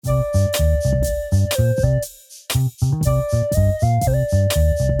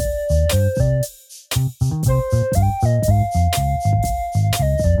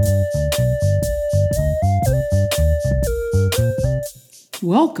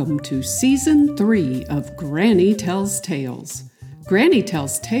Welcome to Season 3 of Granny Tells Tales. Granny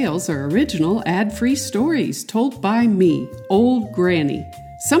Tells Tales are original ad-free stories told by me, Old Granny.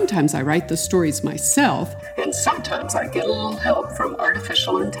 Sometimes I write the stories myself, and sometimes I get a little help from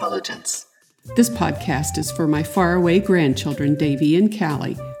artificial intelligence. This podcast is for my faraway grandchildren, Davy and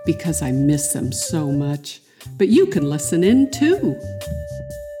Callie, because I miss them so much. But you can listen in too.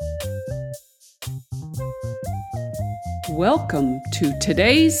 Welcome to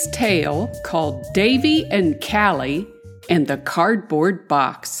today's tale called Davy and Callie and the Cardboard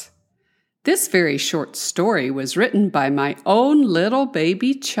Box. This very short story was written by my own little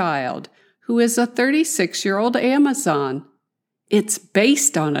baby child, who is a 36-year-old Amazon. It's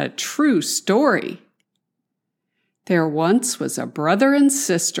based on a true story. There once was a brother and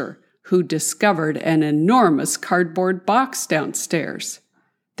sister who discovered an enormous cardboard box downstairs.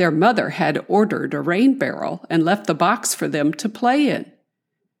 Their mother had ordered a rain barrel and left the box for them to play in.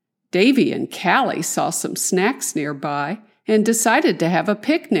 Davy and Callie saw some snacks nearby and decided to have a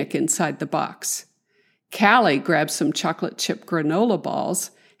picnic inside the box. Callie grabbed some chocolate chip granola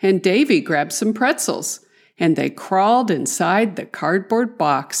balls, and Davy grabbed some pretzels, and they crawled inside the cardboard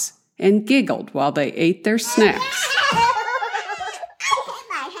box and giggled while they ate their snacks.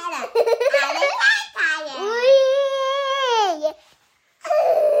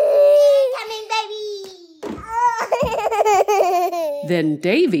 Then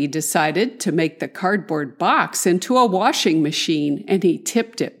Davy decided to make the cardboard box into a washing machine, and he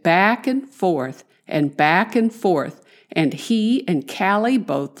tipped it back and forth, and he and Callie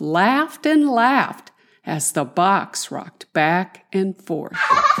both laughed and laughed as the box rocked back and forth.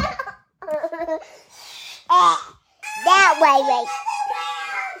 That way,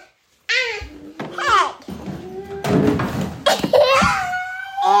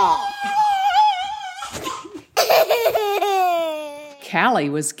 Callie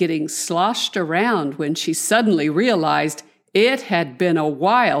was getting sloshed around when she suddenly realized it had been a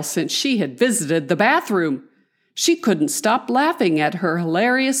while since she had visited the bathroom. She couldn't stop laughing at her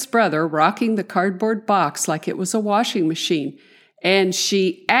hilarious brother rocking the cardboard box like it was a washing machine, and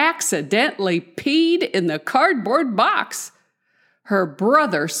she accidentally peed in the cardboard box. Her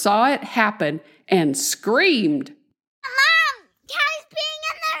brother saw it happen and screamed, "Mom, Callie's peeing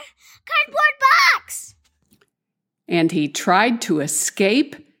in the cardboard box!" And he tried to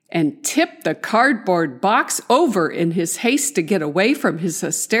escape and tipped the cardboard box over in his haste to get away from his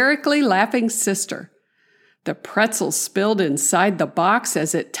hysterically laughing sister. The pretzels spilled inside the box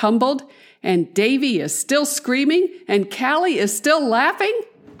as it tumbled, and Davy is still screaming, and Callie is still laughing.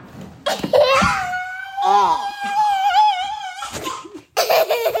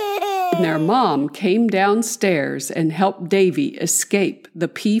 And their mom came downstairs and helped Davy escape the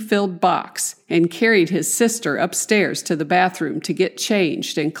pee-filled box and carried his sister upstairs to the bathroom to get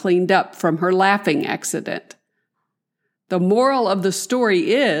changed and cleaned up from her laughing accident. The moral of the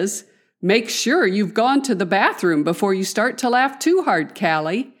story is, make sure you've gone to the bathroom before you start to laugh too hard,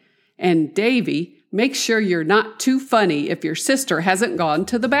 Callie. And Davy, make sure you're not too funny if your sister hasn't gone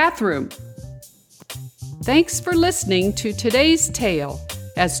to the bathroom. Thanks for listening to today's tale,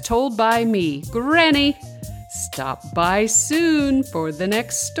 as told by me, Granny. Stop by soon for the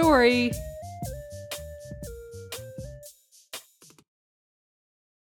next story.